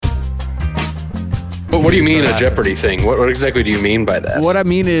But what do you mean a Jeopardy thing? What exactly do you mean by that? What I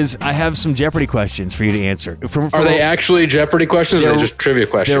mean is I have some Jeopardy questions for you to answer. Are they actually Jeopardy questions, or are they just trivia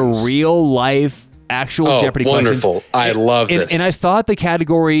questions? They're real life, actual Jeopardy wonderful. questions. I love this. And I thought the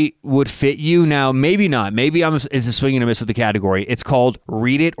category would fit you. Now, maybe not. Maybe it's a swing and a miss with the category. It's called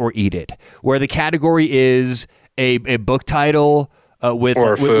Read It or Eat It, where the category is a book title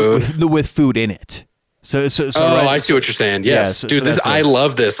with food in it. So right? I see what you're saying. Yes, dude. I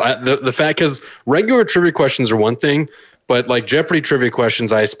love this. The fact, because regular trivia questions are one thing, but like Jeopardy trivia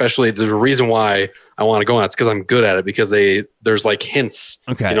questions, there's a reason why I want to go on. It's because I'm good at it, because there's like hints.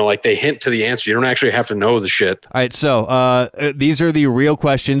 Okay. Like they hint to the answer. You don't actually have to know the shit. All right. So these are the real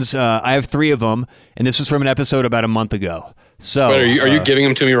questions. I have 3 of them, and this was from an episode about a month ago. So but are you giving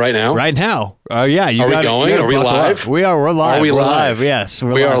them to me right now? Right now. Yeah. Are we going? Are we live? We're live. Are we we're live? Yes.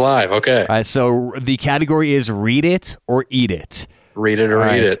 We are live. Okay. All right. So the category is Read It or Eat It. Read it or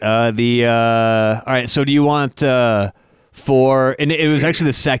eat it. All right. So do you want and it was actually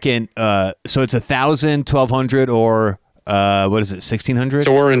the second. So it's 1,000, 1,200, or what is it, 1,600?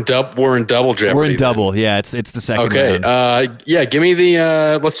 So we're in double Jeopardy. We're in double. Yeah, it's the second. Okay. round. Give me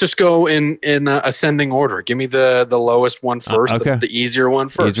the. Let's just go in ascending order. Give me the lowest one first. Okay. The easier one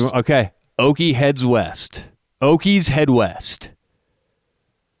first. Okay. Okie heads west. Okies head west.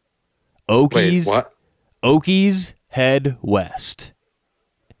 Okies. Wait, what? Okies head west.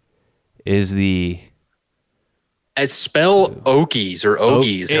 Is the. Spell Okies or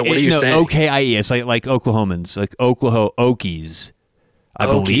Ogies. What are you saying? O-K-I-E. It's like Oklahomans, like Okies. I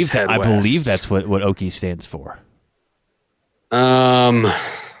believe that's what Okie stands for.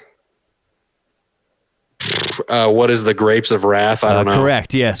 What is the Grapes of Wrath? I don't know.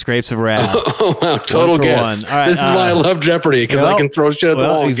 Correct. Yes, Grapes of Wrath. Oh wow, total guess. All right, this is why I love Jeopardy, because I can throw shit at the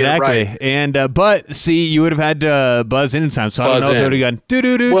wall and exactly. get it right. And but see, you would have had to buzz in time, so I don't know if it would have gone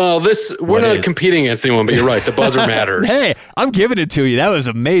doo-doo-doo. Well, we're not competing against anyone, but you're right. The buzzer matters. Hey, I'm giving it to you. That was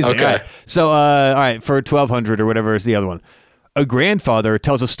amazing. Okay. All right. So, all right, for 1,200 or whatever is the other one. A grandfather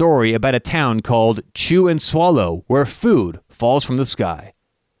tells a story about a town called Chew and Swallow, where food falls from the sky.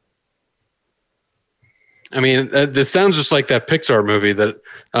 I mean, this sounds just like that Pixar movie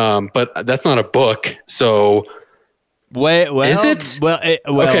but that's not a book. So, is it?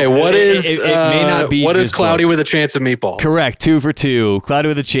 Okay. What is? It may not be. What is Cloudy with a Chance of Meatballs? Correct. 2 for 2. Cloudy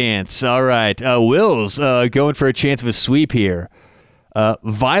with a Chance. All right. Will's going for a chance of a sweep here.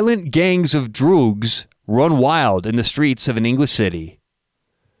 Violent gangs of droogs run wild in the streets of an English city.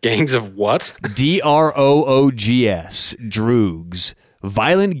 Gangs of what? Droogs. Droogs.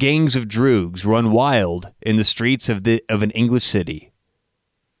 Violent gangs of droogs run wild in the streets of an English city.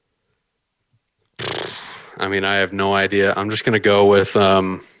 I mean, I have no idea. I'm just going to go with.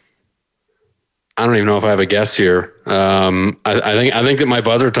 I don't even know if I have a guess here. I think that my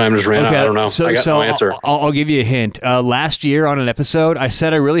buzzer time just ran out. I don't know. I got no answer. I'll give you a hint. Last year on an episode, I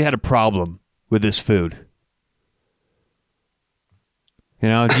said I really had a problem with this food. You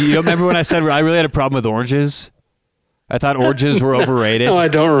don't remember when I said I really had a problem with oranges? I thought oranges were overrated. No, I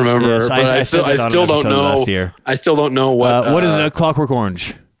don't remember. Yes, but I still don't know. Last year. I still don't know what is a Clockwork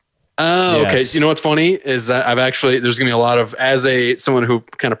Orange. Oh, yes. Okay. You know what's funny is that there's gonna be a lot of, someone who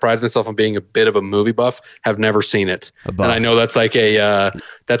kind of prides myself on being a bit of a movie buff, have never seen it, and I know that's like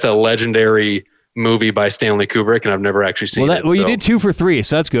that's a legendary movie by Stanley Kubrick, and I've never actually seen it. Well, you did 2 for 3,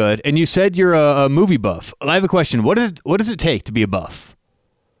 so that's good. And you said you're a movie buff. I have a question. What does it take to be a buff?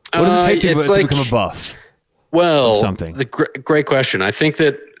 What does it take to become a buff? Well, something. Great question. I think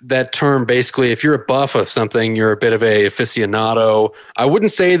that term, basically, if you're a buff of something, you're a bit of a aficionado. I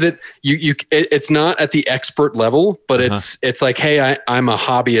wouldn't say that it's not at the expert level, but it's like, hey, I'm a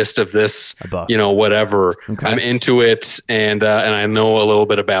hobbyist of this, whatever. Okay. I'm into it, and I know a little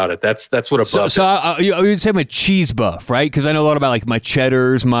bit about it. That's what a buff is. So I would say I'm a cheese buff, right? Because I know a lot about like my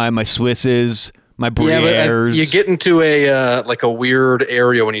cheddars, my Swisses, my Gruyères. You get into a weird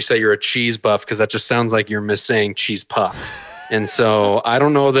area when you say you're a cheese buff, because that just sounds like you're missaying cheese puff. And so I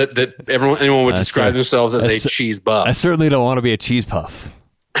don't know that anyone would describe themselves as a cheese buff. I certainly don't want to be a cheese puff.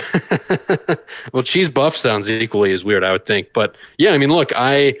 Well, cheese buff sounds equally as weird, I would think. But yeah, I mean, look,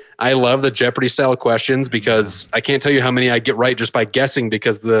 I love the Jeopardy style questions, because I can't tell you how many I get right just by guessing,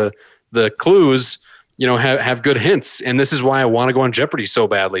 because the clues have good hints. And this is why I want to go on Jeopardy so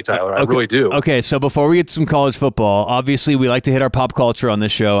badly, Tyler. I really do. Okay, so before we get to some college football, obviously we like to hit our pop culture on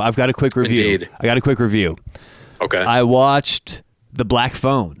this show. I've got a quick review. Indeed. Okay. I watched The Black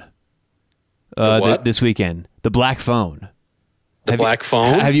Phone this weekend. The Black Phone. Black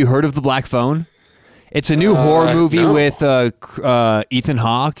Phone? Have you heard of The Black Phone? It's a new horror movie with Ethan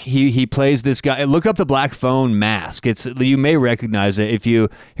Hawke. He plays this guy. Look up The Black Phone Mask. You may recognize it if you...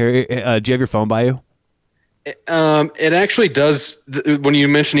 do you have your phone by you? It actually does. When you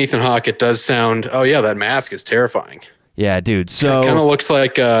mention Ethan Hawke, it does sound. Oh yeah, that mask is terrifying. Yeah, dude. So it kind of looks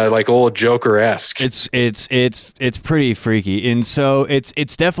like old Joker-esque. It's pretty freaky, and so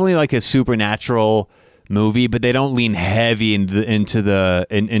it's definitely like a supernatural movie, but they don't lean heavy into a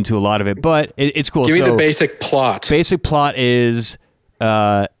lot of it. But it's cool. Give me the basic plot. Basic plot is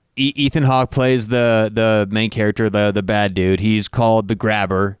Ethan Hawke plays the main character, the bad dude. He's called the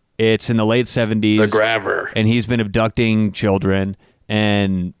Grabber. It's in the late 70s. The Grabber. And he's been abducting children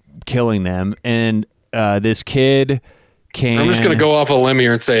and killing them. And this kid I'm just going to go off a limb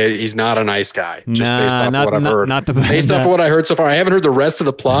here and say he's not a nice guy. Just based off what I've heard. Based off what I heard so far. I haven't heard the rest of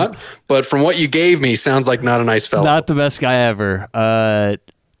the plot, but from what you gave me, sounds like not a nice fellow. Not the best guy ever.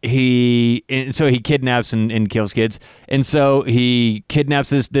 He kidnaps and kills kids. And so he kidnaps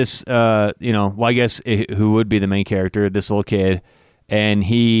this I guess who would be the main character, this little kid. And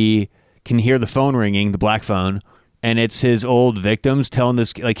he can hear the phone ringing, the black phone, and it's his old victims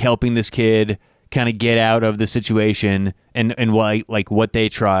helping this kid kind of get out of the situation and what they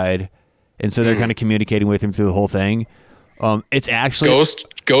tried. And so they're kind of communicating with him through the whole thing. It's actually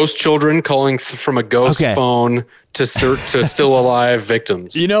ghost children calling from a ghost phone to still alive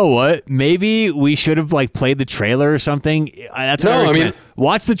victims. You know what? Maybe we should have played the trailer or something. That's what I mean.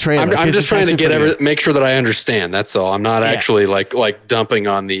 Watch the trailer. I'm just trying to make sure that I understand. That's all. I'm not actually like dumping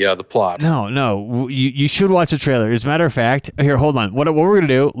on the plot. No. You should watch the trailer. As a matter of fact, here, hold on. What we're gonna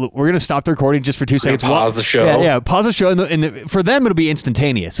do? We're gonna stop the recording just for 2 seconds. Pause the show. Yeah. Pause the show, and for them it'll be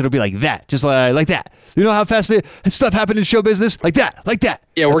instantaneous. It'll be like that, just like that. You know how fast stuff happened in show business? Like that.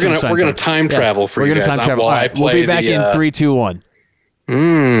 Yeah, we're gonna time travel for you guys. Time travel. All right, we'll be back in 3, 2, 1.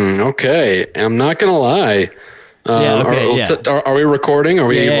 Okay. I'm not gonna lie. Are we recording? Are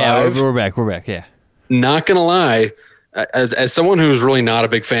we live? We're back. Yeah. Not gonna lie, as someone who's really not a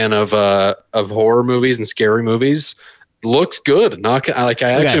big fan of horror movies and scary movies, looks good. I'm like,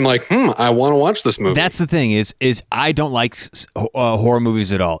 I want to watch this movie. That's the thing is I don't like horror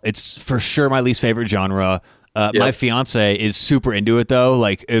movies at all. It's for sure my least favorite genre. My fiance is super into it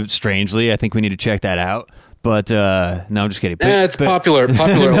though. Strangely, I think we need to check that out. But no, I'm just kidding. It's popular.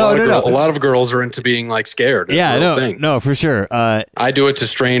 A lot of girls are into being scared. No, for sure. I do it to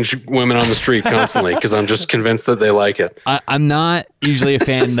strange women on the street constantly because I'm just convinced that they like it. I'm not usually a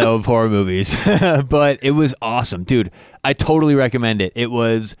fan though of horror movies, but it was awesome, dude. I totally recommend it. It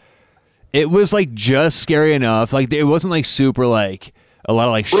was just scary enough. It wasn't super a lot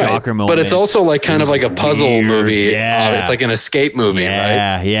of shocker moments. But it's also kind of like a puzzle movie. Yeah. It's like an escape movie,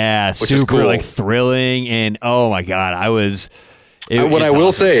 right? Yeah. Which super is cool. Thrilling, and oh my God, I was what I will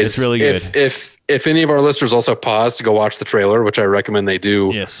awesome. Say is it's really good. If any of our listeners also pause to go watch the trailer, which I recommend they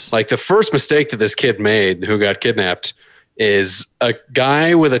do. Yes. The first mistake that this kid made who got kidnapped is a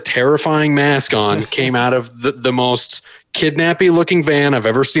guy with a terrifying mask on came out of the most kidnappy looking van I've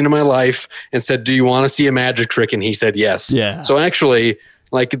ever seen in my life and said, "Do you want to see a magic trick?" And he said yes. Yeah. So actually,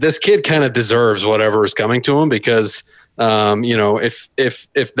 this kid kind of deserves whatever is coming to him because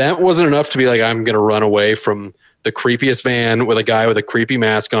if that wasn't enough to be I'm going to run away from the creepiest van with a guy with a creepy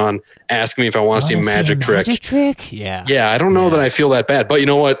mask on asking me if I want to see a magic trick. Magic trick? Yeah. Yeah, I don't know that I feel that bad. But you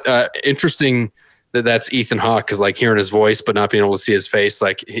know what? Interesting that's Ethan Hawke because hearing his voice but not being able to see his face,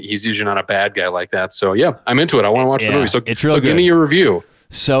 he's usually not a bad guy like that. So yeah, I'm into it. I want to watch the movie. So it's really good. Give me your review.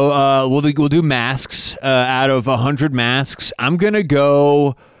 So we'll do masks. Out of 100 masks, I'm gonna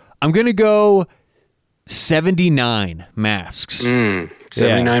go 79 masks.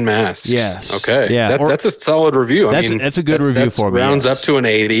 79 masks. Yes. Okay. Yeah. That's a solid review. That's a good review for me. Rounds up to an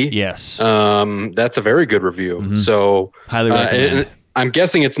 80. Yes. That's a very good review. Mm-hmm. So highly recommend. I'm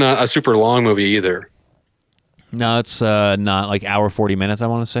guessing it's not a super long movie either. No, it's not hour 40 minutes. I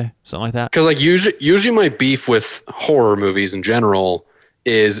want to say something like that. Because usually my beef with horror movies in general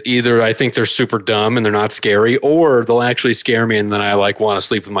is either I think they're super dumb and they're not scary, or they'll actually scare me and then I want to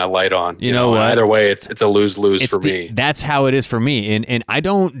sleep with my light on. You know what? Either way, it's a lose-lose for me. That's how it is for me. And I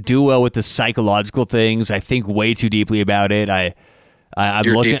don't do well with the psychological things. I think way too deeply about it.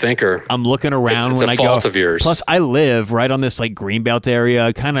 You're a deep thinker. I'm looking around when I go. It's a fault of yours. Plus, I live right on this Greenbelt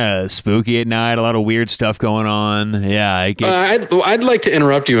area, kind of spooky at night. A lot of weird stuff going on. Yeah, I'd like to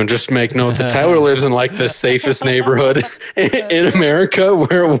interrupt you and just make note that Tyler lives in the safest neighborhood in America,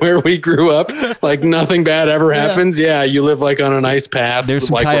 where we grew up. Nothing bad ever happens. Yeah, you live on a nice path. There's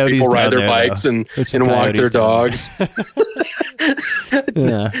some where people ride their bikes and walk their dogs.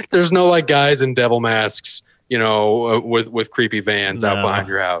 There's no guys in devil masks. With creepy vans out behind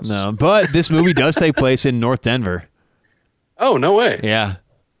your house. No, but this movie does take place in North Denver. Oh, no way. Yeah.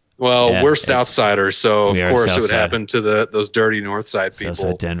 Well, Yeah, we're it's- Southsiders, so of we are course it would Southside. happen to those dirty North Side people.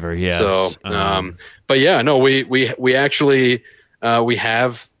 Southside Denver, yes. So, but yeah, no, we actually we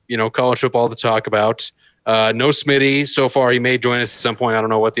have college football to talk about. No Smitty so far. He may join us at some point. I don't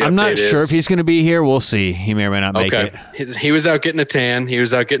know what the I'm update not is. sure if he's going to be here. We'll see. He may or may not make it. He was out getting a tan. He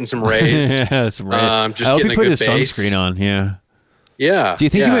was out getting some rays. Yeah, it's right. Just I hope getting he a put good his base. sunscreen on. Yeah. Yeah. Do you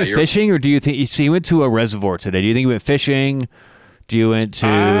think yeah, he went fishing, or do you think he went to a reservoir today? Do you think he went fishing? Do you went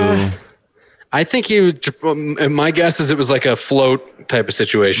to? I think he was. My guess is it was like a float type of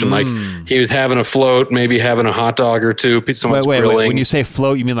situation. Like he was having a float, maybe having a hot dog or two. Someone's wait. grilling. When you say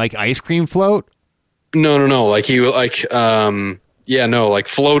float, you mean like ice cream float? No. Like he like like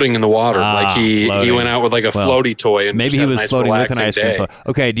floating in the water. Like he floating. went out with like a floaty toy and Maybe just he had a was nice, floating with an relaxing ice cream day. float.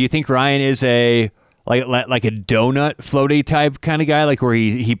 Okay. Do you think Ryan is a like a donut floaty type kind of guy, like where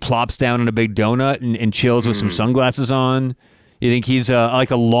he plops down in a big donut and chills with some sunglasses on? You think he's like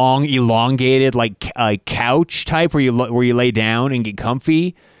a long, elongated like couch type where you lay down and get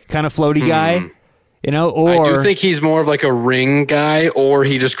comfy kind of floaty guy? Or I do think he's more of like a ring guy, or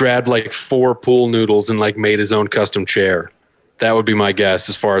he just grabbed like 4 pool noodles and like made his own custom chair. That would be my guess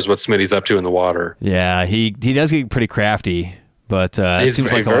as far as what Smitty's up to in the water. yeah, he does get pretty crafty, but it He's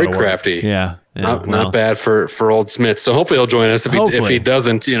seems like very a lot of work. crafty. Yeah, Not bad for old Smith. So hopefully he'll join us. If Hopefully. he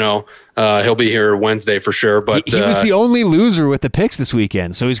doesn't, he'll be here Wednesday for sure. But He was the only loser with the picks this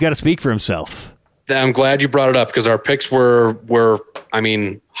weekend, so he's got to speak for himself. I'm glad you brought it up because our picks were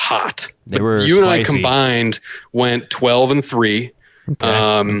hot. They were you and I spicy. combined went 12-3.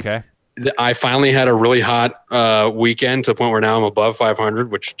 Okay. I finally had a really hot weekend to the point where now I'm above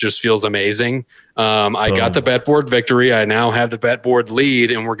 500, which just feels amazing. I got the bet board victory. I now have the bet board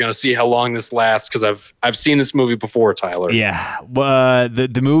lead, and we're going to see how long this lasts because I've seen this movie before, Tyler. Yeah.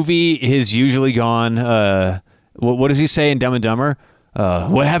 The movie is usually gone. What does he say in Dumb and Dumber?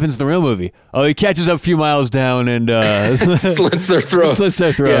 What happens in the real movie? Oh, he catches up a few miles down and slits their throats. Slits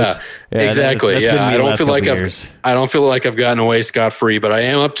their throats. Yeah, exactly. That's been me I the don't last feel like couple years. I don't feel like I've gotten away scot free, but I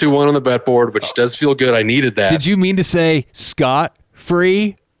am up 2-1 on the bet board, which does feel good. I needed that. Did you mean to say Scott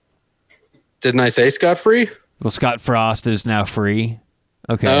free? Didn't I say scot free? Well, Scott Frost is now free.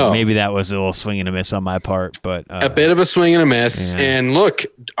 Okay, Oh. maybe that was a little swing and a miss on my part, but A bit of a swing and a miss. Yeah. And look,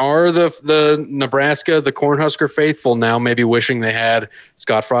 are the Nebraska, the Cornhusker faithful now maybe wishing they had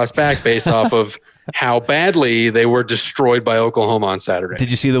Scott Frost back based off of how badly they were destroyed by Oklahoma on Saturday?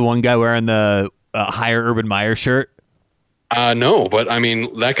 did you see the one guy wearing the higher Urban Meyer shirt? No, but I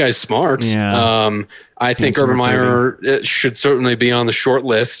mean that guy's smart. Yeah. I think some Urban Meyer should certainly be on the short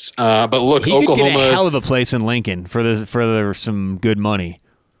list. But look, He could get a Oklahoma. hell of a place in Lincoln for some good money.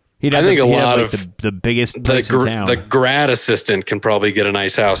 He'd have I think the, a he'd have, lot like, of the biggest place in town. the grad assistant can probably get a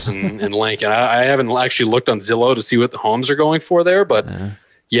nice house in Lincoln. I haven't actually looked on Zillow to see what the homes are going for there, but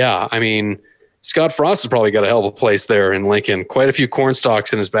yeah, I mean, Scott Frost has probably got a hell of a place there in Lincoln. Quite a few corn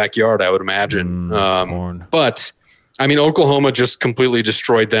stalks in his backyard, I would imagine. Corn. But I mean, Oklahoma just completely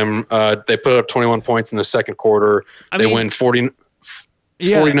destroyed them. They put up 21 points in the second quarter. They mean, win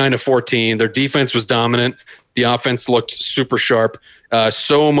 49-14. Their defense was dominant. The offense looked super sharp.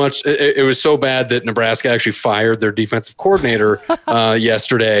 So much. It was so bad that Nebraska actually fired their defensive coordinator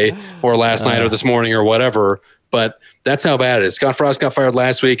yesterday or last night or this morning or whatever. But that's how bad it is. Scott Frost got fired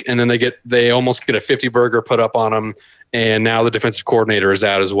last week, and then they almost get a 50 burger put up on them. And now the defensive coordinator is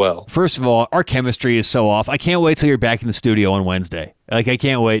out as well. First of all, our chemistry is so off. I can't wait till you're back in the studio on Wednesday. Like, I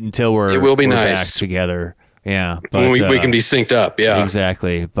can't wait until we're It will be we're nice. back together. Yeah, When but we can be synced up. Yeah.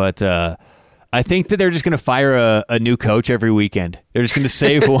 exactly. But I think that they're just going to fire a new coach every weekend. They're just going to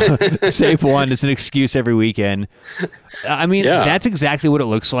save one as an excuse every weekend. I mean, Yeah. that's exactly what it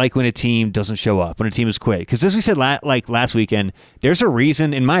looks like when a team doesn't show up, when a team is quit. Because as we said last weekend, there's a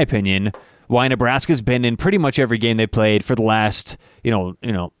reason, in my opinion, why Nebraska's been in pretty much every game they played for the last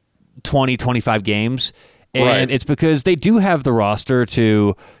 20, 25 games. And Right. it's because they do have the roster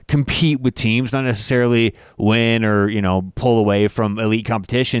to compete with teams, not necessarily win or, pull away from elite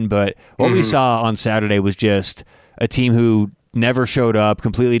competition. But what we saw on Saturday was just a team who never showed up,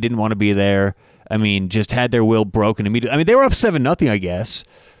 completely didn't want to be there. I mean, just had their will broken immediately. I mean, they were up 7-0, I guess.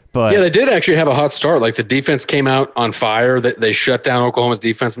 But Yeah, they did actually have a hot start. Like the defense came out on fire. They shut down Oklahoma's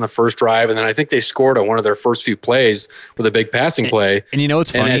defense in the first drive, and then I think they scored on one of their first few plays with a big passing play. and you know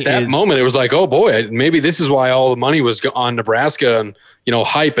what's And funny at that is- moment, it was like, oh boy, maybe this is why all the money was on Nebraska and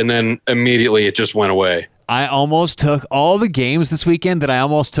hype, and then immediately it just went away. I almost took all the games this weekend that I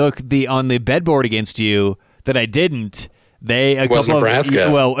almost took on the bet board against you that I didn't. Was Nebraska.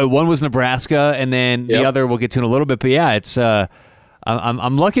 One was Nebraska, and then the Yep. other we'll get to in a little bit. But yeah, it's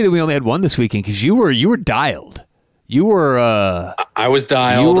I'm lucky that we only had one this weekend because you were dialed. You were I was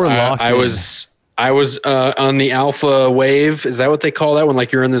dialed. You were locked I in. I was on the alpha wave. Is that what they call that when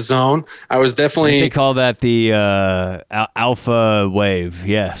like you're in the zone? I was definitely. They call that the alpha wave.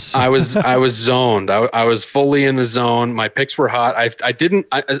 Yes. I was zoned. I was fully in the zone. My picks were hot.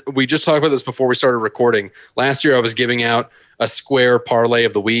 We just talked about this before we started recording. Last year I was giving out a square parlay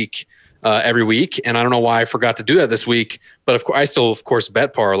of the week every week, and I don't know why I forgot to do that this week. But of course, I still of course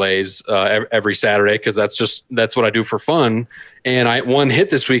bet parlays every Saturday because that's what I do for fun. And one hit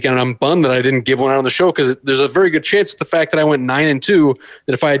this weekend, and I'm bummed that I didn't give one out on the show because there's a very good chance with the fact that I went 9-2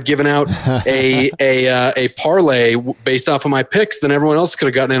 that if I had given out a parlay based off of my picks, then everyone else could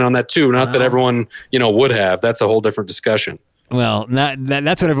have gotten in on that too. Not that everyone would have. That's a whole different discussion. Well,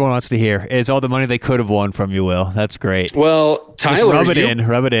 that's what everyone wants to hear is all the money they could have won from you, Will. That's great. Well, Tyler, rub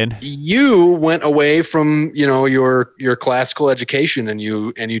it in. You went away from your classical education and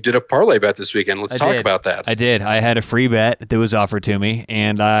you did a parlay bet this weekend. Let's talk about that. I did. I had a free bet that was offered to me,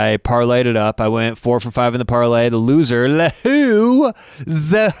 and I parlayed it up. I went 4 for 5 in the parlay. The loser,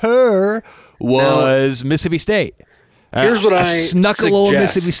 was Mississippi State. Here's what I snuck suggest. a little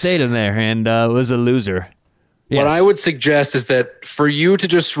Mississippi State in there and was a loser. What I would suggest is that for you to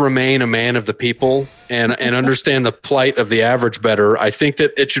just remain a man of the people and understand the plight of the average bettor, I think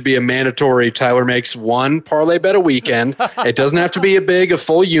that it should be a mandatory Tyler makes one parlay bet a weekend. It doesn't have to be a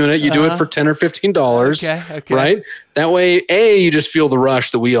full unit. You do it for $10 or $15, okay. right? That way, you just feel the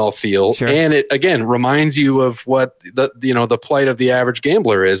rush that we all feel. Sure. And it, again, reminds you of what the plight of the average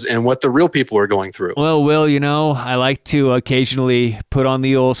gambler is and what the real people are going through. Well, Will, I like to occasionally put on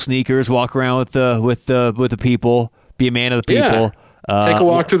the old sneakers, walk around with the people, be a man of the people. Yeah. Take a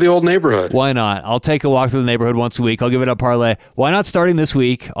walk through the old neighborhood. Why not? I'll take a walk through the neighborhood once a week. I'll give it a parlay. Why not starting this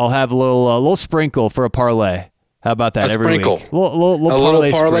week? I'll have a little sprinkle for a parlay. How about that? Every sprinkle. week. A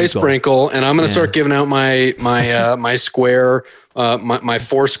little parlay sprinkle, and I'm going to start giving out my my square, my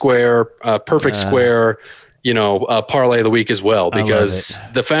 4 square, perfect square, parlay of the week as well. Because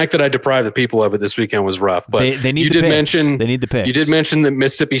the fact that I deprived the people of it this weekend was rough. But they need they need the picks. You did mention that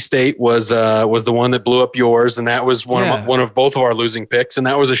Mississippi State was the one that blew up yours, and that was one of both of our losing picks, and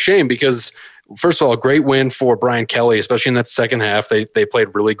that was a shame because. First of all, a great win for Brian Kelly, especially in that second half. They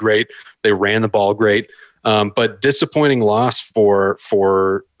played really great. They ran the ball great. But disappointing loss for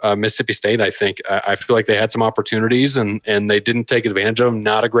Mississippi State, I think. I feel like they had some opportunities and they didn't take advantage of them.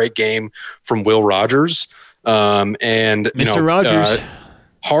 Not a great game from Will Rogers. And Mr. Rogers.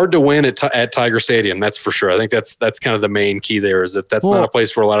 Hard to win at Tiger Stadium, that's for sure. I think that's kind of the main key there is that's not a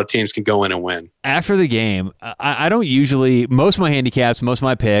place where a lot of teams can go in and win. After the game, I don't usually, most of my handicaps, most of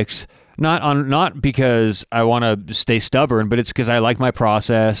my picks, not because I want to stay stubborn, but it's because I like my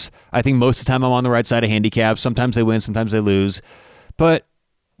process. I think most of the time I'm on the right side of handicaps. Sometimes they win, sometimes they lose. But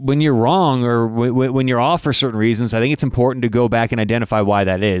when you're wrong or when you're off for certain reasons, I think it's important to go back and identify why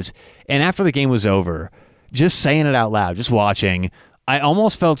that is. And after the game was over, just saying it out loud, just watching, I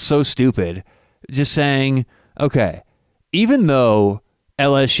almost felt so stupid just saying, okay, even though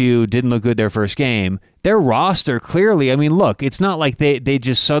LSU didn't look good their first game, their roster clearly, look, it's not like they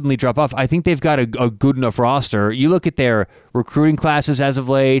just suddenly drop off. I think they've got a good enough roster. You look at their recruiting classes as of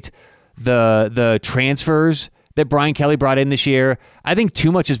late, the transfers that Brian Kelly brought in this year. I think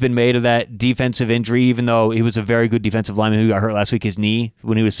too much has been made of that defensive injury, even though he was a very good defensive lineman who got hurt last week, his knee,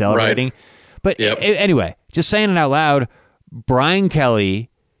 when he was celebrating. Right. But anyway, just saying it out loud, Brian Kelly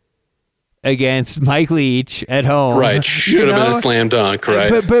against Mike Leach at home. Right. Should have been a slam dunk,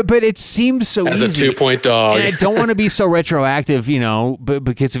 right? But it seems so easy. As a 2-point dog. And I don't want to be so retroactive, but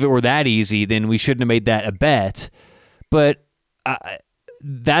because if it were that easy, then we shouldn't have made that a bet. But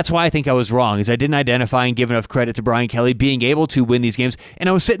that's why I think I was wrong, is I didn't identify and give enough credit to Brian Kelly being able to win these games. And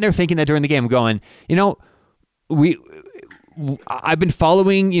I was sitting there thinking that during the game, going, I've been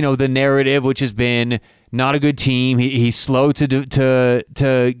following, the narrative, which has been not a good team. He's slow to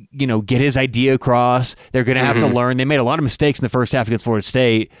get his idea across. They're going to have to learn. They made a lot of mistakes in the first half against Florida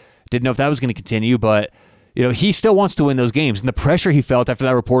State. Didn't know if that was going to continue, but he still wants to win those games. And the pressure he felt after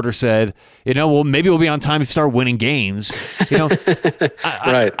that reporter said, well, maybe we'll be on time if you start winning games.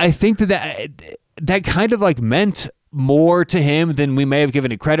 Right. I think that kind of meant more to him than we may have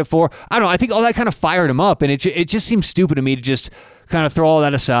given it credit for. I don't know. I think all that kind of fired him up, and it just seems stupid to me to just kind of throw all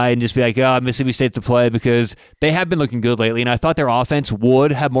that aside and just be like, Mississippi State's to play, because they have been looking good lately, and I thought their offense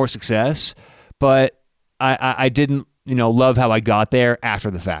would have more success, but I didn't, love how I got there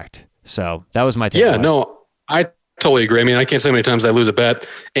after the fact. So that was my take. Yeah, no, I totally agree. I can't say how many times I lose a bet,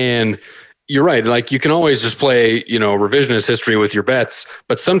 and you're right. Like, you can always just play, revisionist history with your bets,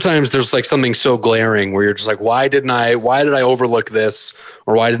 but sometimes there's something so glaring where you're just like, why did I overlook this,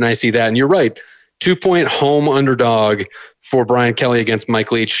 or why didn't I see that? And you're right. 2-point home underdog for Brian Kelly against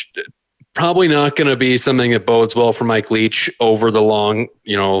Mike Leach. Probably not going to be something that bodes well for Mike Leach over the long,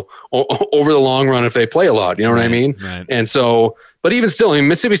 over the long run if they play a lot. You know what I mean? Right. And so, but even still, I mean,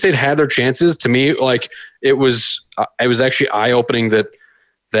 Mississippi State had their chances. To me, like it was actually eye-opening that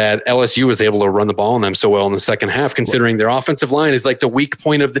LSU was able to run the ball on them so well in the second half, considering their offensive line is like the weak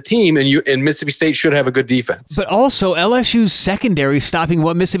point of the team, and Mississippi State should have a good defense. But also LSU's secondary stopping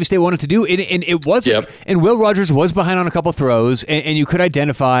what Mississippi State wanted to do, and it wasn't. Yep. And Will Rogers was behind on a couple throws, and you could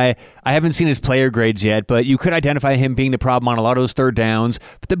identify. I haven't seen his player grades yet, but you could identify him being the problem on a lot of those third downs.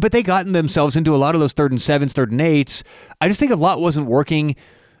 But they gotten themselves into a lot of those 3rd and 7s, 3rd and 8s. I just think a lot wasn't working.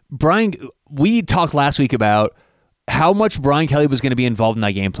 Brian, we talked last week about how much Brian Kelly was going to be involved in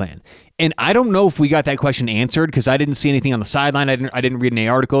that game plan. And I don't know if we got that question answered because I didn't see anything on the sideline. I didn't read any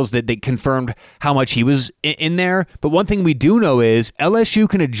articles that they confirmed how much he was in there. But one thing we do know is LSU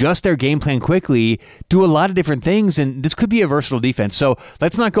can adjust their game plan quickly, do a lot of different things, and this could be a versatile defense. So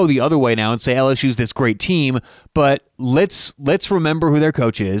let's not go the other way now and say LSU's this great team, but let's remember who their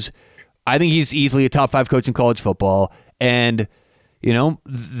coach is. I think he's easily a top 5 coach in college football, and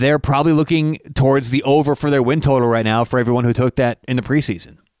they're probably looking towards the over for their win total right now for everyone who took that in the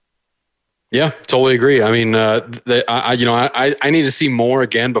preseason. Yeah, totally agree. I mean, I need to see more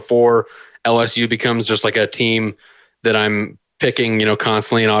again before LSU becomes just like a team that I'm picking,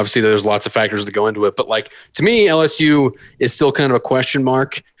 constantly. And obviously there's lots of factors that go into it. But like, to me, LSU is still kind of a question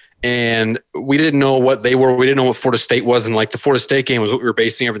mark. And we didn't know what they were. We didn't know what Florida State was. And like the Florida State game was what we were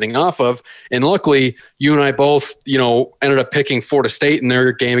basing everything off of. And luckily, you and I both, ended up picking Florida State in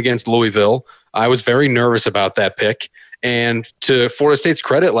their game against Louisville. I was very nervous about that pick. And to Florida State's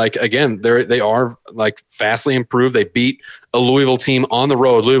credit, like, again, they are like vastly improved. They beat a Louisville team on the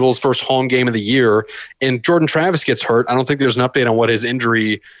road, Louisville's first home game of the year. And Jordan Travis gets hurt. I don't think there's an update on what his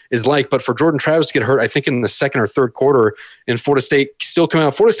injury is like, but for Jordan Travis to get hurt, I think in the second or third quarter, and Florida State still come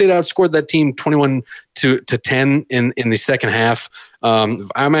out. Florida State outscored that team 21-10 in the second half.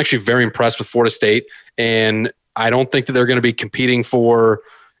 I'm actually very impressed with Florida State, and I don't think that they're going to be competing for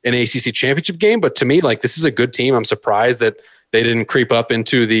an ACC championship game, but to me, like, this is a good team. I'm surprised that they didn't creep up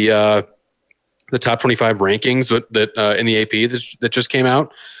into the top 25 rankings that in the AP that just came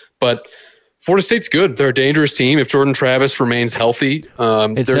out. But Florida State's good. They're a dangerous team. If Jordan Travis remains healthy,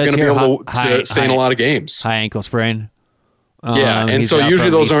 they're going to be able to stay in a lot of games. High ankle sprain. Yeah, and so usually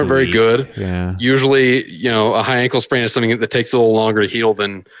those aren't very good. Yeah. Usually, a high ankle sprain is something that takes a little longer to heal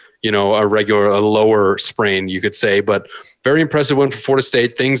than a lower sprain, you could say. But very impressive win for Florida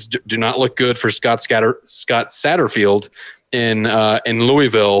State. Things do not look good for Scott Satterfield in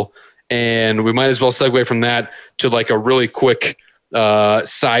Louisville, and we might as well segue from that to like a really quick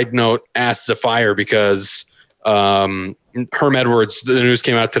side note. Asks a fire because Herm Edwards. The news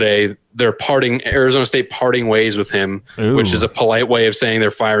came out today. They're Arizona State parting ways with him, which is a polite way of saying they're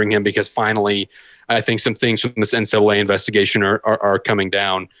firing him because finally, I think some things from this NCAA investigation are coming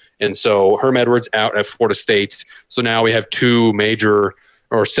down. And so Herm Edwards out at Florida State. So now we have 2 major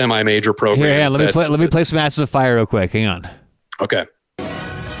or semi-major programs. Yeah, let me play some Asses of Fire real quick. Hang on. Okay.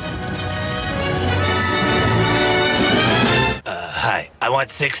 Hi, I want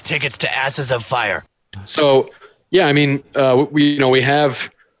 6 tickets to Asses of Fire. So, yeah, I mean, we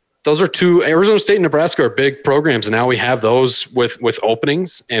have those are 2. Arizona State and Nebraska are big programs, and now we have those with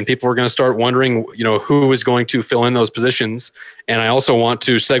openings, and people are going to start wondering, who is going to fill in those positions. And I also want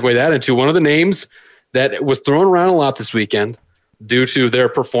to segue that into one of the names that was thrown around a lot this weekend due to their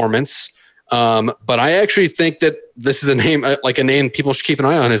performance. But I actually think that this is a name, a name people should keep an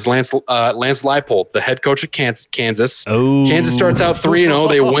eye on, is Lance Leipold, the head coach at Kansas. Oh. Kansas starts out 3-0.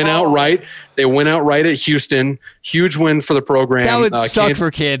 They win outright. They win outright at Houston. Huge win for the program. That would suck for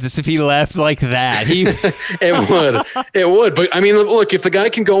Kansas if he left like that. It would. But I mean, look, if the guy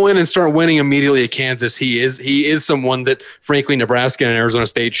can go in and start winning immediately at Kansas, he is someone that, frankly, Nebraska and Arizona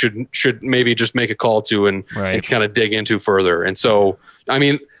State should maybe just make a call to and kind of dig into further. And so, I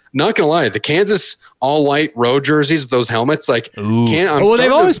mean, not gonna lie, the Kansas all white road jerseys with those helmets, like,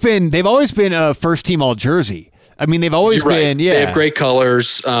 they've always been a first team all jersey. I mean, they've always been, yeah. They have great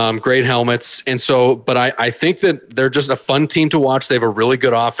colors, great helmets, and so. But I think that they're just a fun team to watch. They have a really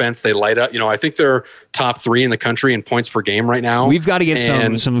good offense. They light up. I think they're top 3 in the country in points per game right now. We've got to get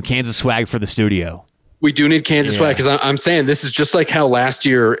some Kansas swag for the studio. We do need Kansas swag because I'm saying this is just like how last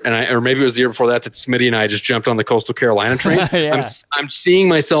year, or maybe it was the year before that Smitty and I just jumped on the Coastal Carolina train. I'm seeing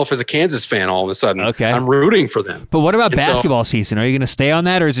myself as a Kansas fan all of a sudden. Okay. I'm rooting for them. But what about basketball season? Are you going to stay on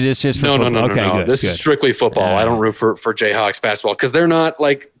that, or is it just for football? No. Good, this is strictly football. I don't root for Jayhawks basketball because they're not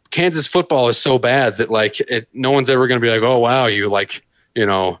like Kansas football is so bad that like no one's ever going to be like, oh wow, you like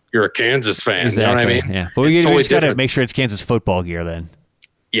you're a Kansas fan. Exactly. You know what I mean? Yeah. But we just got to make sure it's Kansas football gear then.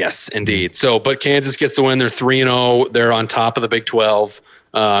 Yes, indeed. So, but Kansas gets the win. They're 3-0. They're on top of the Big 12.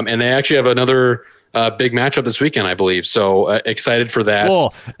 And they actually have another big matchup this weekend, I believe. So excited for that.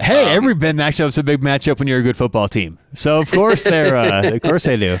 Well, hey, every big matchup's a big matchup when you're a good football team. So of course of course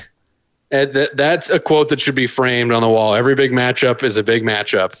they do. That's a quote that should be framed on the wall. Every big matchup is a big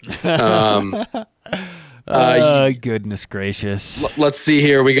matchup. Goodness gracious. Let's see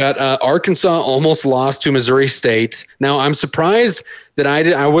here. We got Arkansas almost lost to Missouri State. Now I'm surprised that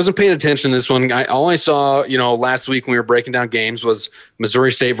I wasn't paying attention to this one. All I saw, last week when we were breaking down games was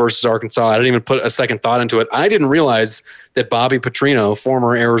Missouri State versus Arkansas. I didn't even put a second thought into it. I didn't realize that Bobby Petrino,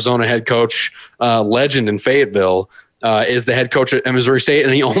 former Arizona head coach, legend in Fayetteville, is the head coach at Missouri State,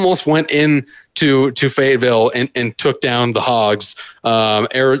 and he almost went in to Fayetteville and took down the Hogs.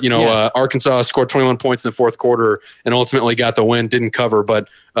 Arkansas scored 21 points in the fourth quarter and ultimately got the win. Didn't cover, but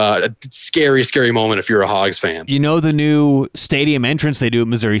a scary moment if you're a Hogs fan. The new stadium entrance they do at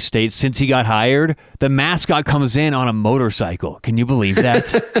Missouri State, since he got hired, the mascot comes in on a motorcycle. Can you believe that?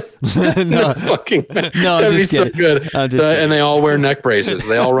 That'd be so good. And they all wear neck braces.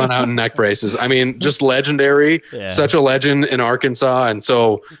 They all run out in neck braces. I mean, just legendary. Yeah. Such a legend in Arkansas. And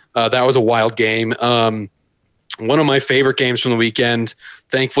so that was a wild game. One of my favorite games from the weekend,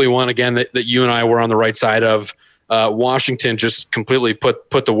 thankfully one again that you and I were on the right side of. Washington just completely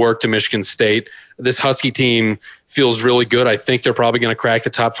put the work to Michigan State. This Husky team feels really good. I think they're probably going to crack the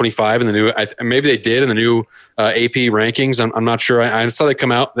top 25 in the new. Maybe they did in the new AP rankings. I'm not sure. I saw they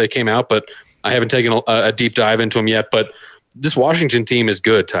came out, but I haven't taken a deep dive into them yet. But this Washington team is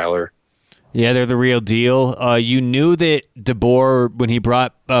good, Tyler. Yeah, they're the real deal. You knew that DeBoer, when he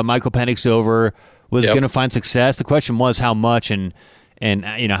brought Michael Penix over, was going to find success. The question was how much and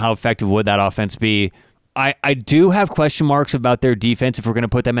how effective would that offense be. I do have question marks about their defense if we're going to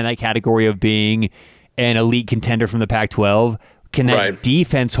put them in that category of being an elite contender from the Pac-12. Can that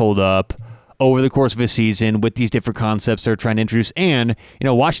defense hold up over the course of a season with these different concepts they're trying to introduce? And,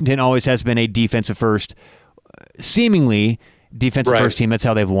 Washington always has been a defensive first, seemingly defensive first team. That's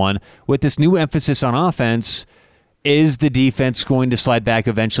how they've won. With this new emphasis on offense, is the defense going to slide back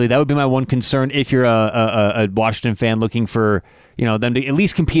eventually? That would be my one concern if you're a Washington fan looking for them to at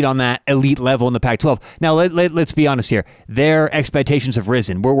least compete on that elite level in the Pac-12. Now, let's be honest here. Their expectations have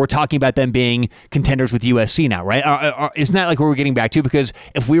risen. We're talking about them being contenders with USC now, right? Isn't that like what we're getting back to? Because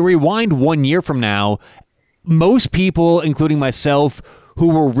if we rewind 1 year from now, most people, including myself, who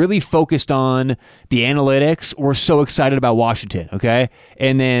were really focused on the analytics were so excited about Washington, okay?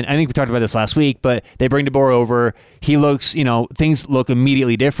 And then I think we talked about this last week, but they bring DeBoer over. He looks, things look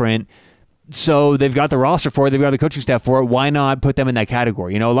immediately different. So they've got the roster for it. They've got the coaching staff for it. Why not put them in that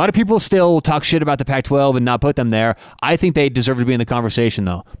category? A lot of people still talk shit about the Pac-12 and not put them there. I think they deserve to be in the conversation,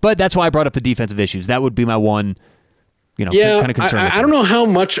 though. But that's why I brought up the defensive issues. That would be my one kind of concern. I don't know how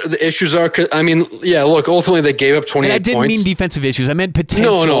much the issues are. I mean, look, ultimately they gave up 28 points. I didn't mean defensive issues. I meant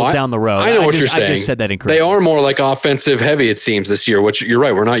potential down the road. I know what you're saying. I just said that incorrectly. They are more like offensive heavy, it seems, this year, which you're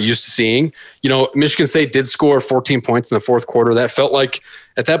right. We're not used to seeing. Michigan State did score 14 points in the fourth quarter. That felt like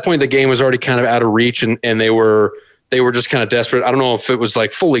at that point the game was already kind of out of reach, and they were just kind of desperate. I don't know if it was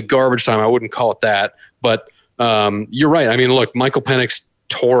like fully garbage time. I wouldn't call it that. But you're right. I mean, look, Michael Penix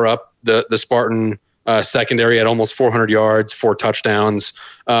tore up the Spartan secondary at almost 400 yards, 4 touchdowns.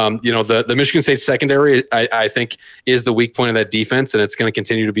 The Michigan State secondary, I think, is the weak point of that defense, and it's going to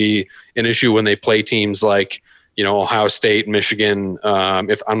continue to be an issue when they play teams like Ohio State, Michigan.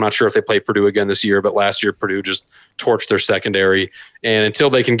 If I'm not sure if they play Purdue again this year, but last year Purdue just torched their secondary. And until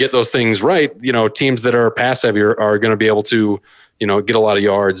they can get those things right, teams that are pass heavy are going to be able to get a lot of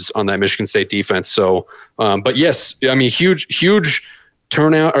yards on that Michigan State defense. So, but yes, I mean, huge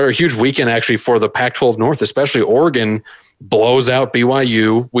turnout or a huge weekend actually for the Pac-12 North, especially Oregon blows out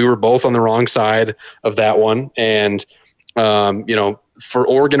BYU. We were both on the wrong side of that one. And, for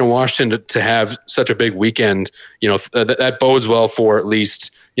Oregon and Washington to have such a big weekend, that bodes well for at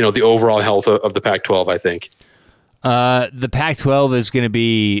least, the overall health of the Pac-12, I think. The Pac-12 is going to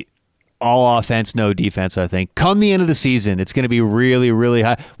be all offense, no defense, I think. Come the end of the season, it's going to be really, really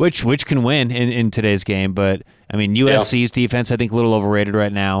high, which can win in today's game. But, I mean, USC's defense, I think, a little overrated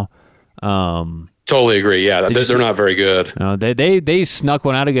right now. Totally agree. Yeah, they're not very good. They snuck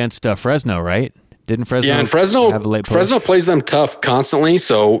one out against Fresno, right? Didn't Fresno? Yeah, and Fresno plays them tough constantly.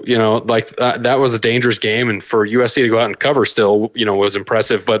 So, that was a dangerous game. And for USC to go out and cover still, was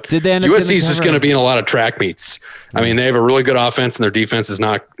impressive. But USC is just going to be in a lot of track meets. Mm-hmm. I mean, they have a really good offense and their defense is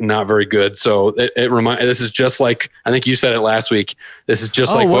not very good. So this is just like, I think you said it last week. This is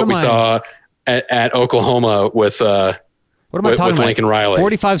just like what we saw at Oklahoma with What am I talking with about? Lincoln Riley.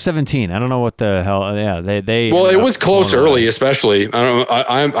 45-17. I don't know what the hell. Yeah, they. Well, it was close early, especially.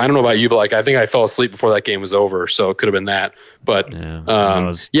 I don't know about you, but like I think I fell asleep before that game was over, so it could have been that. But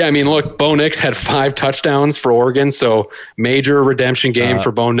I mean, look, Bo Nix had 5 touchdowns for Oregon, so major redemption game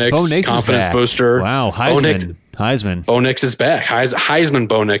for Bo Nix. Bo Nix confidence booster. Wow, Heisman. Bo Nix is back. Heisman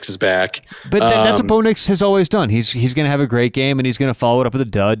Bo Nix is back. But that's what Bo Nix has always done. He's going to have a great game, and he's going to follow it up with a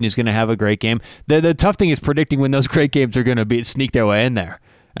dud, and he's going to have a great game. The tough thing is predicting when those great games are going to sneak their way in there.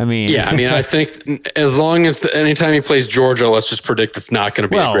 I mean, I think as long as anytime he plays Georgia, let's just predict it's not going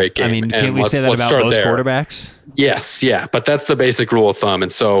to be a great game. I mean, can't we say that about most quarterbacks? Yes, yeah, but that's the basic rule of thumb.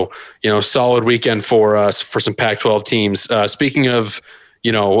 And so, solid weekend for us for some Pac-12 teams. Speaking of,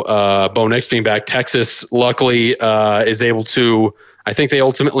 Bo Nix being back, Texas luckily is able to. I think they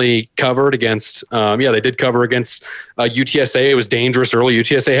ultimately covered against. They did cover against UTSA. It was dangerous early.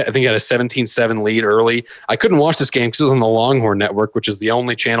 UTSA, I think, had a 17-7 lead early. I couldn't watch this game because it was on the Longhorn Network, which is the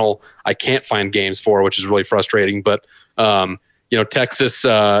only channel I can't find games for, which is really frustrating. But Texas,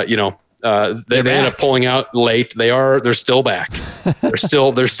 they ended up pulling out late. They're still back. they're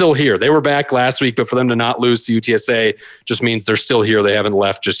still here. They were back last week, but for them to not lose to UTSA just means they're still here. They haven't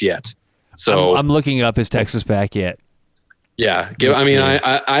left just yet. So I'm looking up, is Texas back yet? Yeah,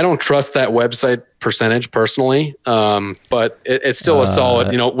 I don't trust that website percentage personally, but it's still a solid.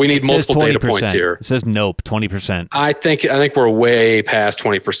 We need multiple data points here. It says nope, 20%. I think we're way past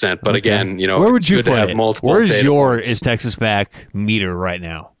 20%. But again, where would you put it? Where's points. Is Texas back meter right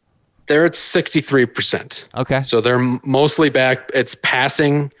now? They're at 63%. Okay, so they're mostly back. It's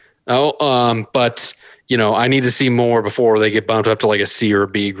passing. But I need to see more before they get bumped up to like a C or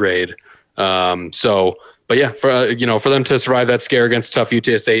B grade. But yeah, for them to survive that scare against a tough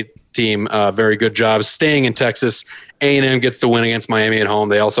UTSA team, very good job staying in Texas. A&M gets the win against Miami at home.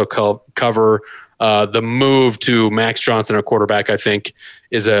 They also cover. The move to Max Johnson, a quarterback, I think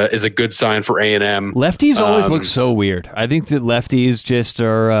is a good sign for A&M. Lefties always look so weird. I think that lefties just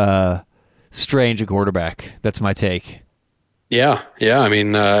are strange at quarterback. That's my take. Yeah. I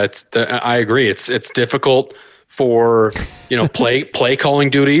mean, I agree. It's difficult for play calling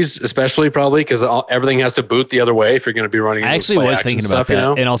duties, especially probably because everything has to boot the other way if you're going to be running. I actually was thinking about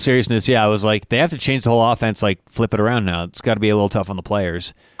that. In all seriousness, I was like, they have to change the whole offense, like flip it around now. It's got to be a little tough on the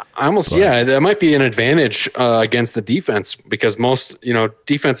players. That might be an advantage against the defense because most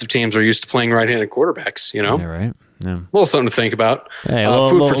defensive teams are used to playing right-handed quarterbacks. Yeah, right. Yeah. A little something to think about. Hey,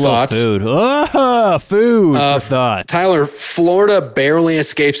 food for thought. Food for thought. Tyler, Florida barely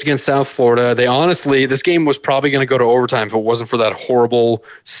escapes against South Florida. This game was probably going to go to overtime if it wasn't for that horrible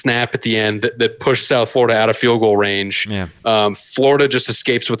snap at the end that pushed South Florida out of field goal range. Yeah. Florida just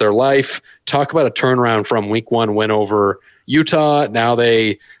escapes with their life. Talk about a turnaround from week 1 win over Utah. Now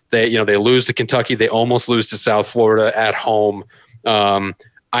they lose to Kentucky. They almost lose to South Florida at home.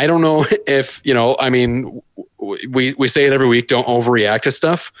 I don't know if, we say it every week, don't overreact to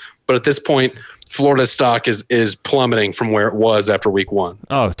stuff. But at this point, Florida's stock is plummeting from where it was after week 1.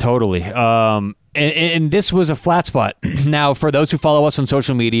 Oh, totally. And this was a flat spot. Now, for those who follow us on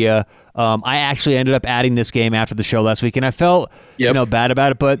social media, I actually ended up adding this game after the show last week, and I felt bad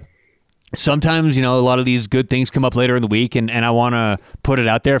about it, but sometimes, a lot of these good things come up later in the week, and I want to put it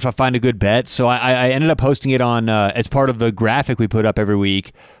out there if I find a good bet. So I ended up posting it on as part of the graphic we put up every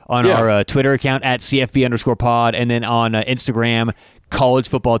week on our Twitter account at CFB_pod, and then on Instagram, College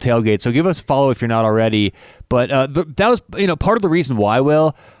Football Tailgate. So give us a follow if you're not already. But that was part of the reason why,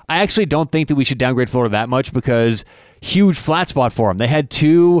 Will. I actually don't think that we should downgrade Florida that much because huge flat spot for them. They had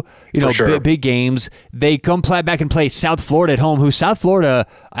 2 big games. They come back and play South Florida at home, who South Florida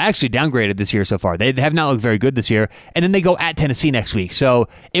I actually downgraded this year so far. They have not looked very good this year. And then they go at Tennessee next week. So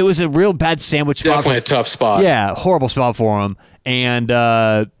it was a real bad sandwich spot. Definitely a tough spot. Yeah, horrible spot for them. And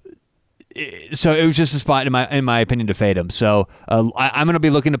so it was just a spot, in my opinion, to fade them. So I'm going to be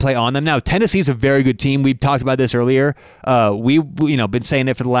looking to play on them. Now, Tennessee's a very good team. We talked about this earlier. We've been saying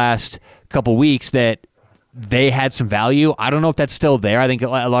it for the last couple weeks that they had some value. I don't know if that's still there. I think a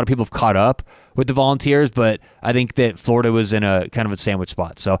lot of people have caught up with the Volunteers, but I think that Florida was in a kind of a sandwich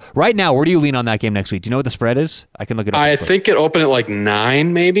spot. So right now, where do you lean on that game next week? Do you know what the spread is? I can look it up. I think it opened at like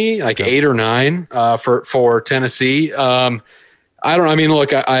 9, maybe like 8 or 9 for Tennessee. I don't know. I mean,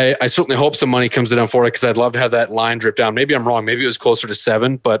 look, I certainly hope some money comes in on Florida because I'd love to have that line drip down. Maybe I'm wrong. Maybe it was closer to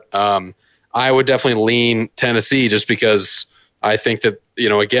 7, but I would definitely lean Tennessee just because I think that,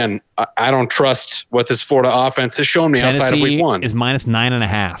 again, I don't trust what this Florida offense has shown me outside of week 1. Is minus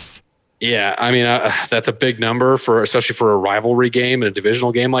 9.5. Yeah, I mean, that's a big number especially for a rivalry game and a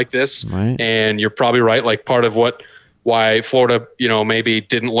divisional game like this. Right. And you're probably right. Like part of what why Florida, maybe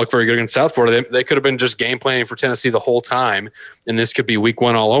didn't look very good against South Florida. They could have been just game planning for Tennessee the whole time, and this could be week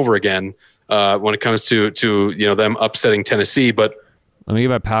 1 all over again when it comes to them upsetting Tennessee. But let me get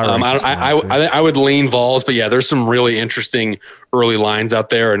my power. I would lean Vols, but yeah, there's some really interesting early lines out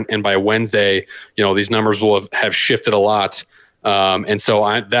there, and by Wednesday, these numbers will have shifted a lot. And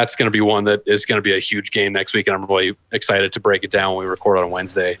so that's going to be one that is going to be a huge game next week, and I'm really excited to break it down when we record on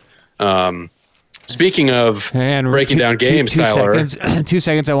Wednesday. Speaking of breaking down games, Tyler. 2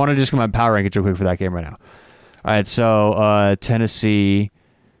 seconds. I want to just get my power rankings real quick for that game right now. All right, so Tennessee,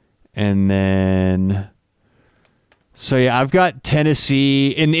 and then... So, yeah, I've got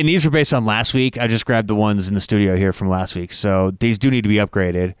Tennessee, and these are based on last week. I just grabbed the ones in the studio here from last week, so these do need to be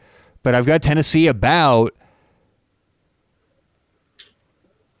upgraded. But I've got Tennessee about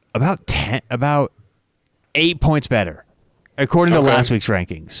 8 points better, according to last week's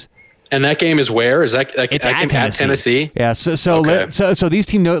rankings. And that game is where? Is that it's at Tennessee? Yeah. So these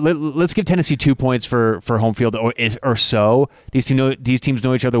teams know. Let's give Tennessee 2 points for home field or so. These teams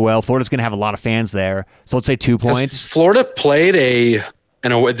know each other well. Florida's going to have a lot of fans there, so let's say 2 points. Florida played this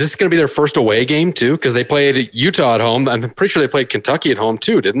is going to be their first away game too, because they played Utah at home. I'm pretty sure they played Kentucky at home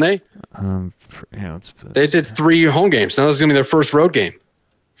too, didn't they? They did 3 home games. Now this is going to be their first road game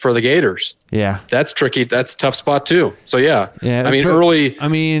for the Gators. Yeah. That's tricky. That's a tough spot too. So yeah. Early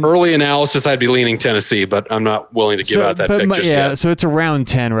analysis, I'd be leaning Tennessee, but I'm not willing to give out that pick just yet. So it's around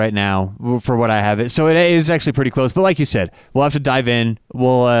 10 right now for what I have it. So it is actually pretty close. But like you said, we'll have to dive in.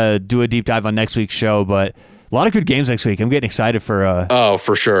 We'll do a deep dive on next week's show, but a lot of good games next week. I'm getting excited for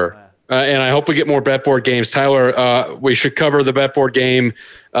for sure. And I hope we get more bet board games. Tyler, we should cover the bet board game.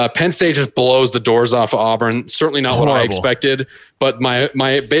 Penn State just blows the doors off of Auburn. Certainly not what I expected. But my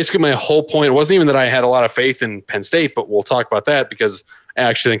whole point wasn't even that I had a lot of faith in Penn State, but we'll talk about that because I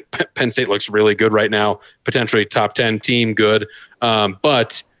actually think Penn State looks really good right now, potentially top 10 team good.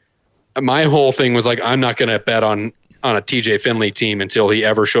 But my whole thing was like, I'm not going to bet on a TJ Finley team until he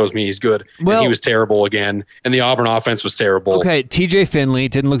ever shows me he's good. Well, and he was terrible again, and the Auburn offense was terrible. Okay, TJ Finley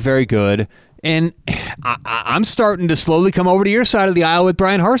didn't look very good, and I'm starting to slowly come over to your side of the aisle with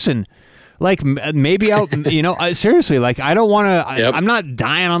Brian Harsin. Like, maybe I'll, seriously, like, I don't want to, I'm not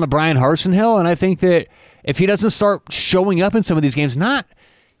dying on the Brian Harsin hill, and I think that if he doesn't start showing up in some of these games,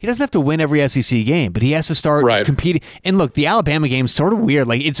 he doesn't have to win every SEC game, but he has to start competing. And look, the Alabama game's sort of weird.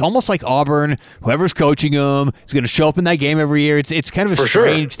 Like, it's almost like Auburn, whoever's coaching them, is going to show up in that game every year. It's kind of a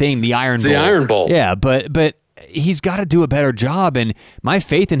strange thing, the Iron Bowl. The Iron Bowl. Yeah, but he's got to do a better job, and my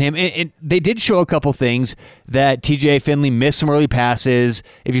faith in him, and they did show a couple things that TJ Finley missed some early passes.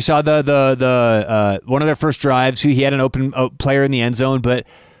 If you saw the one of their first drives, he had an open player in the end zone, but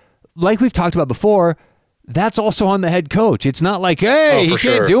like we've talked about before, that's also on the head coach. It's not like, hey, he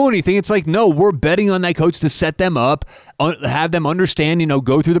can't do anything. It's like, no, we're betting on that coach to set them up, have them understand,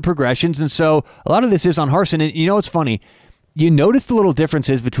 go through the progressions. And so a lot of this is on Harsin. And it's funny. You notice the little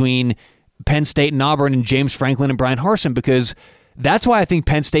differences between Penn State and Auburn and James Franklin and Brian Harsin, because that's why I think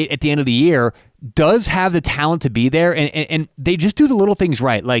Penn State at the end of the year does have the talent to be there. And they just do the little things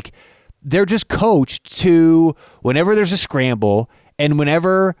right. Like, they're just coached to, whenever there's a scramble and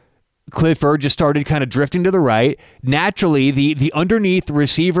whenever Clifford just started kind of drifting to the right, naturally the underneath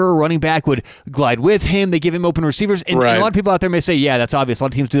receiver or running back would glide with him. They give him open receivers. And a lot of people out there may say, yeah, that's obvious. A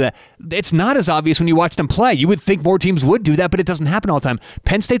lot of teams do that. It's not as obvious when you watch them play. You would think more teams would do that, but it doesn't happen all the time.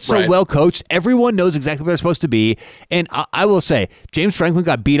 Penn State's so well coached. Everyone knows exactly what they're supposed to be. And I will say, James Franklin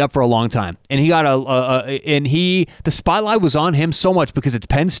got beat up for a long time. And he got the spotlight was on him so much because it's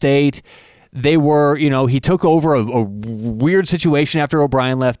Penn State. They were, he took over a weird situation after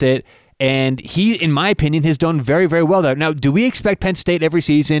O'Brien left it, and he, in my opinion, has done very, very well there. Now, do we expect Penn State every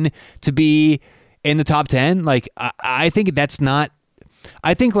season to be in the top 10? Like, I think that's not.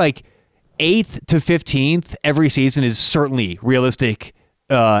 I think like 8th to 15th every season is certainly realistic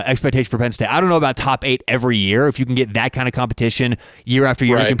expectation for Penn State. I don't know about top 8 every year. If you can get that kind of competition year after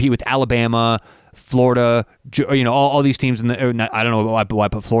year to compete with Alabama, Florida, all these teams in the. I don't know why I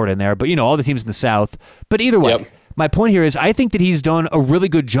put Florida in there, but all the teams in the South. But either way, my point here is I think that he's done a really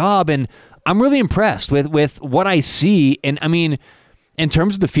good job, and I'm really impressed with what I see. And I mean, in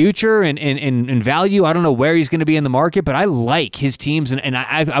terms of the future and value, I don't know where he's going to be in the market, but I like his teams, and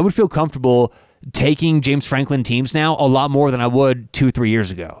I would feel comfortable taking James Franklin teams now a lot more than I would 2-3 years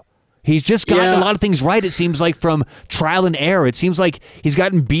ago. He's just gotten a lot of things right, it seems like, from trial and error. It seems like he's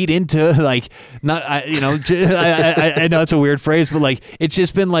gotten beat into, like, not, I know it's a weird phrase, but, like, it's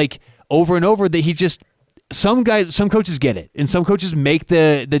just been, like, over and over that he just, some coaches get it, and some coaches make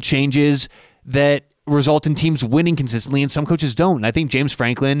the changes that result in teams winning consistently, and some coaches don't. And I think James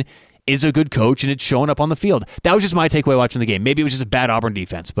Franklin is a good coach, and it's showing up on the field. That was just my takeaway watching the game. Maybe it was just a bad Auburn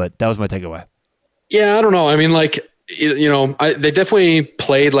defense, but that was my takeaway. Yeah, I don't know. I mean, like, they definitely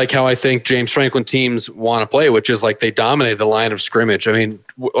played like how I think James Franklin teams want to play, which is like they dominated the line of scrimmage. I mean,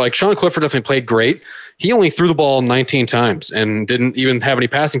 like Sean Clifford definitely played great. He only threw the ball 19 times and didn't even have any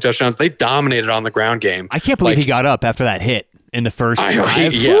passing touchdowns. They dominated on the ground game. I can't believe he got up after that hit in the first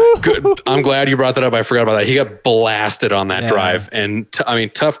drive. Good. I'm glad you brought that up. I forgot about that. He got blasted on that drive. And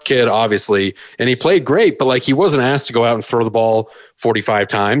tough kid, obviously. And he played great, but like he wasn't asked to go out and throw the ball 45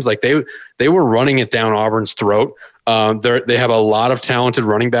 times. Like they were running it down Auburn's throat. They have a lot of talented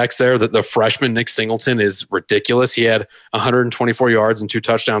running backs there. The freshman Nick Singleton is ridiculous. He had 124 yards and 2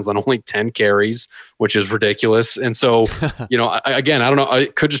 touchdowns on only 10 carries, which is ridiculous. And so, I don't know.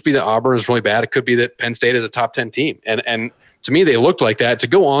 It could just be that Auburn is really bad. It could be that Penn State is a top 10 team. And to me, they looked like that. To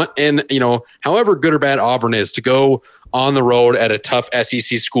go on and, however good or bad Auburn is, to go on the road at a tough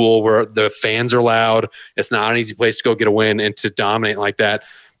SEC school where the fans are loud, it's not an easy place to go get a win, and to dominate like that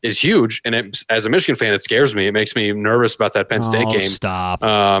is huge. And as a Michigan fan, it scares me. It makes me nervous about that Penn State game.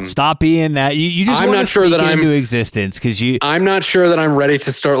 Stop being that. You just want to speak into existence because I'm not sure that I'm ready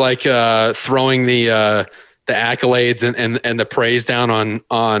to start like throwing the accolades and the praise down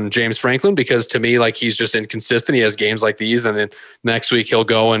on James Franklin, because to me, like, he's just inconsistent. He has games like these, and then next week he'll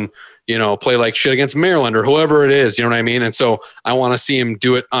go and play like shit against Maryland or whoever it is. You know what I mean? And so I want to see him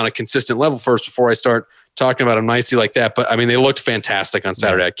do it on a consistent level first before I start talking about him nicely like that. But I mean, they looked fantastic on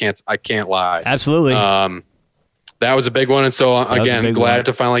Saturday. I can't lie. Absolutely. That was a big one. And so again, glad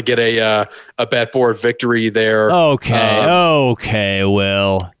to finally get a bet board victory there. Okay.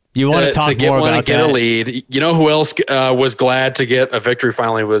 Will, you want to talk more about get a lead? You know who else was glad to get a victory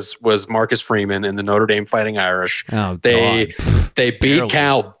finally was Marcus Freeman and the Notre Dame Fighting Irish. They beat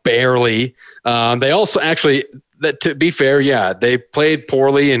Cal barely. They also actually, to be fair, they played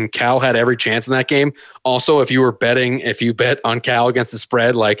poorly and Cal had every chance in that game. Also, if you bet on Cal against the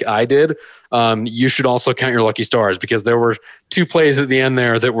spread like I did, you should also count your lucky stars, because there were 2 plays at the end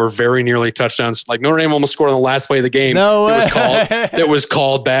there that were very nearly touchdowns. Like Notre Dame almost scored on the last play of the game. That was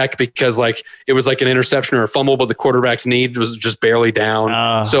called back because like it was like an interception or a fumble, but the quarterback's knee was just barely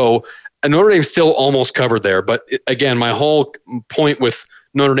down. So Notre Dame still almost covered there. But again, my whole point with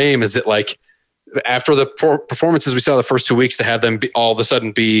Notre Dame is that like after the performances we saw the first 2 weeks, to have them all of a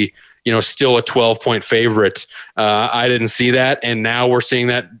sudden be still a 12-point favorite. I didn't see that. And now we're seeing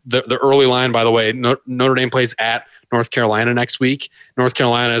that the early line, by the way, Notre Dame plays at North Carolina next week. North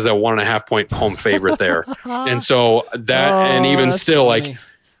Carolina is a 1.5-point home favorite there. And so and even still, funny.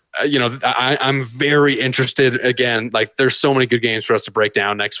 I'm very interested again. Like there's so many good games for us to break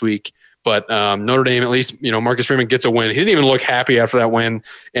down next week. But Notre Dame, at least, Marcus Freeman gets a win. He didn't even look happy after that win.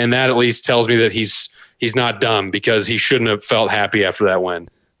 And that at least tells me that he's not dumb, because he shouldn't have felt happy after that win.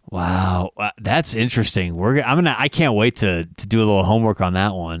 Wow, that's interesting. I can't wait to do a little homework on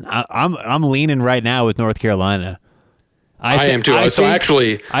that one. I'm leaning right now with North Carolina. I am too.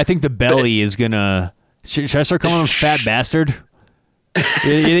 I think the belly is gonna. Should I start calling him fat bastard?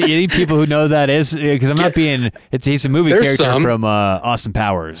 you need people who know who that is, because I'm not being. He's a movie character from Austin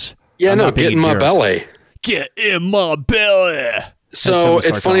Powers. Yeah, get in my belly. Get in my belly. So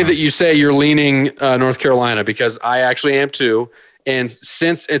it's funny that you say you're leaning North Carolina, because I actually am too. And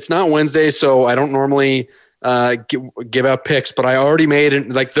since it's not Wednesday, so I don't normally give out picks, but I already made it.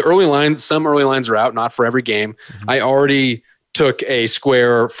 Like the early lines, some early lines are out, not for every game. Mm-hmm. I already took a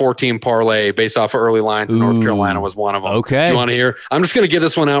square 14 parlay based off of early lines, and North Carolina was one of them. Okay. Do you want to hear? I'm just going to give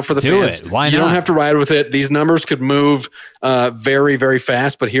this one out for the fans. Why not? You don't have to ride with it. These numbers could move very, very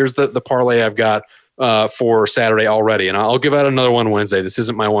fast, but here's the parlay I've got for Saturday already. And I'll give out another one Wednesday. This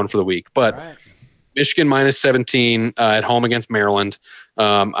isn't my one for the week, but Michigan minus 17 at home against Maryland.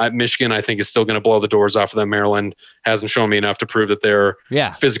 Michigan, I think, is still going to blow the doors off of them. Maryland hasn't shown me enough to prove that they're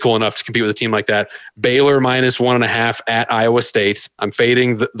physical enough to compete with a team like that. Baylor minus 1.5 at Iowa State. I'm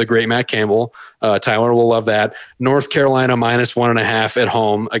fading the great Matt Campbell. Tyler will love that. North Carolina minus 1.5 at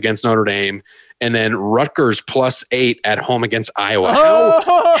home against Notre Dame. And then Rutgers plus 8 at home against Iowa.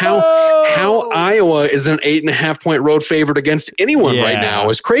 How Iowa is an 8.5-point road favorite against anyone right now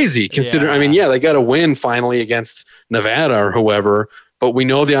is crazy. Considering, they got to win finally against Nevada or whoever, but we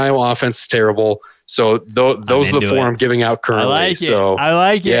know the Iowa offense is terrible. So those are the four I'm giving out currently. I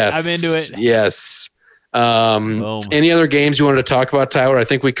like it. Yes, I'm into it. Yes. Any other games you wanted to talk about, Tyler? I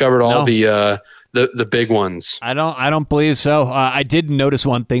think we covered all the big ones. I don't believe so. I did notice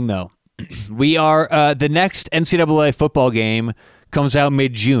one thing though. We are the next NCAA football game comes out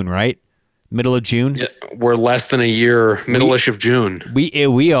mid-June, right? Middle of June. Yeah, we're less than a year, middle-ish of June.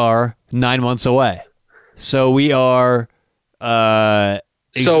 We are 9 months away, so we are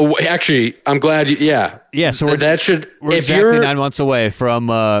So actually, I'm glad. Yeah. So we're exactly 9 months away from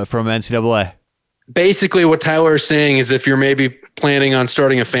NCAA. Basically, what Tyler is saying is if you're maybe planning on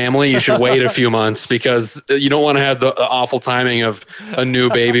starting a family, you should wait a few months because you don't want to have the awful timing of a new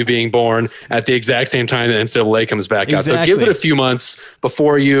baby being born at the exact same time that NCAA comes back out. So give it a few months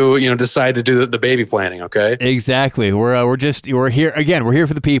before you decide to do the baby planning. Okay. Exactly. We're here again. We're here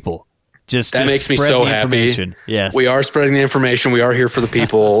for the people. That makes me so happy. Yes, we are spreading the information. We are here for the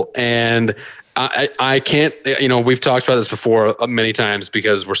people, and I can't. We've talked about this before many times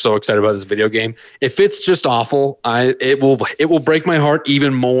because we're so excited about this video game. If it's just awful, it will break my heart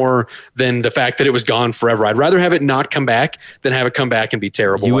even more than the fact that it was gone forever. I'd rather have it not come back than have it come back and be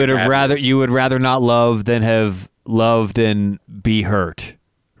terrible. You would rather not love than have loved and be hurt.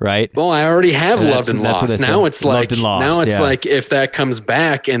 Right. Well, I already have loved and lost. Now it's like like if that comes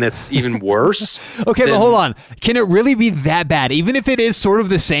back and it's even worse. Okay, but hold on. Can it really be that bad? Even if it is sort of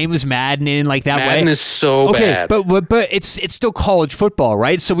the same as Madden in like that way. Madden is so bad. But it's still college football,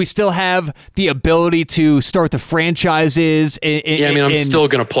 right? So we still have the ability to start the franchises. I'm still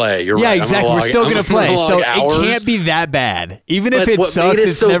gonna play. You're right. Yeah, exactly. We're still gonna play. So it can't be that bad. Even if it sucks,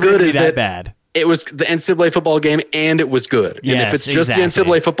 it's never gonna be that bad. It was the NCAA football game, and it was good. And if it's just the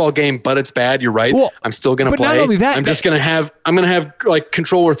NCAA football game, but it's bad, you're right. Well, I'm still going to play. Not only that, I'm going to have like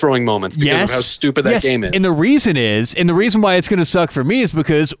controller throwing moments because of how stupid that game is. And the reason why it's going to suck for me is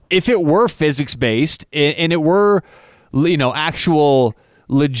because if it were physics based and it were, actual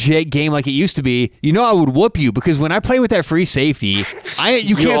legit game like it used to be, I would whoop you because when I play with that free safety,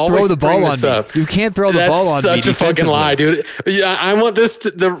 you can't throw the ball on me. You can't throw the ball on me. That's such a fucking lie, dude. Yeah, I want this to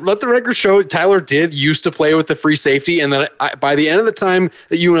let the record show Tyler did used to play with the free safety, and then by the end of the time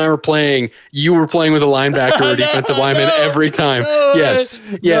that you and I were playing, you were playing with a linebacker or defensive lineman every time. Yes.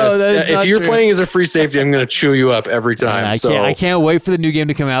 If you're playing as a free safety, I'm going to chew you up every time. I can't wait for the new game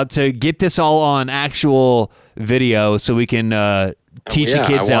to come out to get this all on actual video so we can teach the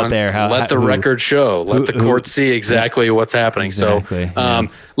kids out there how. Let the record show. Let the court see exactly what's happening. Exactly,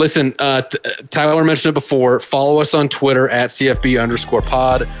 listen, Tyler mentioned it before. Follow us on Twitter at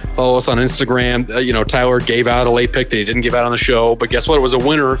CFB_pod. Follow us on Instagram. Tyler gave out a late pick that he didn't give out on the show, but guess what? It was a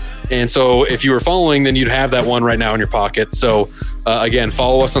winner. And so if you were following, then you'd have that one right now in your pocket. So again,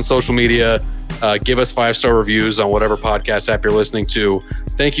 follow us on social media. Give us 5-star reviews on whatever podcast app you're listening to.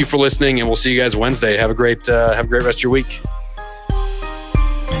 Thank you for listening, and we'll see you guys Wednesday. Have a great rest of your week.